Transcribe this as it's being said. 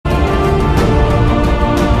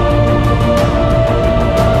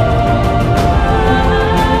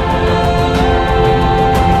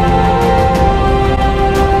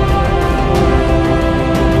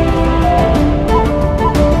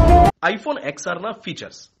XRના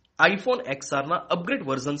features. iPhone XRના upgrade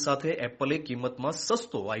version સાથે એપલે કિંમતમાં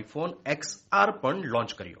સસ્તો iPhone XR પણ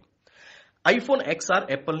લોન્ચ કર્યો. iPhone XR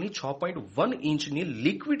એપલની 6.1 ઇંચની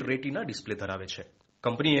liquid retina display ધરાવે છે.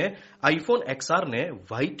 કંપનીએ iPhone XR ને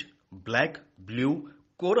white, black, blue,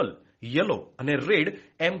 coral, yellow અને રેડ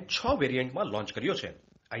એમ 6 વેરિયન્ટમાં લોન્ચ કર્યો છે.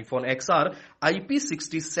 iPhone XR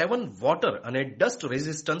IP67 વોટર અને ડસ્ટ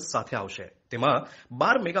રેઝિસ્ટન્સ સાથે આવશે. તેમાં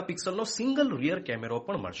 12 મેગાપિક્સલનો સિંગલ રિયર કેમેરો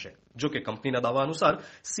પણ મળશે. જો કે કંપનીના દાવા અનુસાર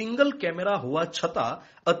સિંગલ કેમેરા હોવા છતાં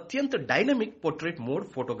અત્યંત dynamic portrait mode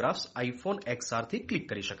photographs iPhone XR થી ક્લિક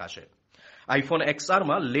કરી શકાશે. iPhone XR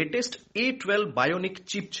માં લેટેસ્ટ A12 બાયોનિક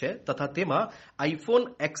ચિપ છે તથા તેમાં iPhone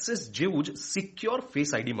એક્સેસ જેવું જ સિક્યોર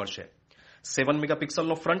ફેસ આઈડી મળશે. 7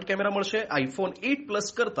 મેગાપિક્સલનો ફ્રન્ટ કેમેરા મળશે. iPhone 8 પ્લસ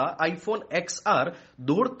કરતા iPhone XR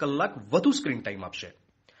 1.5 કલાક વધુ સ્ક્રીન ટાઈમ આપશે.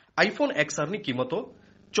 iPhone XR ની કિંમતો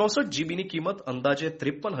 64 જીબીની કિંમત અંદાજે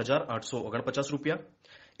 53,849 રૂપિયા,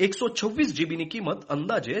 126 જીબીની કિંમત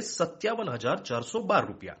અંદાજે 57,412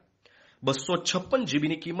 રૂપિયા, 256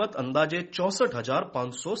 જીબીની કિંમત અંદાજે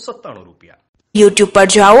 64,597 રૂપિયા. YouTube પર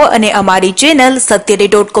જાઓ અને અમારી ચેનલ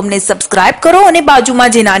satya.com ને સબસ્ક્રાઇબ કરો અને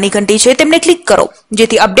બાજુમાં જે નાની ઘંટી છે તેમને ક્લિક કરો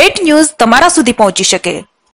જેથી અપડેટ ન્યૂઝ તમારા સુધી પહોંચી શકે.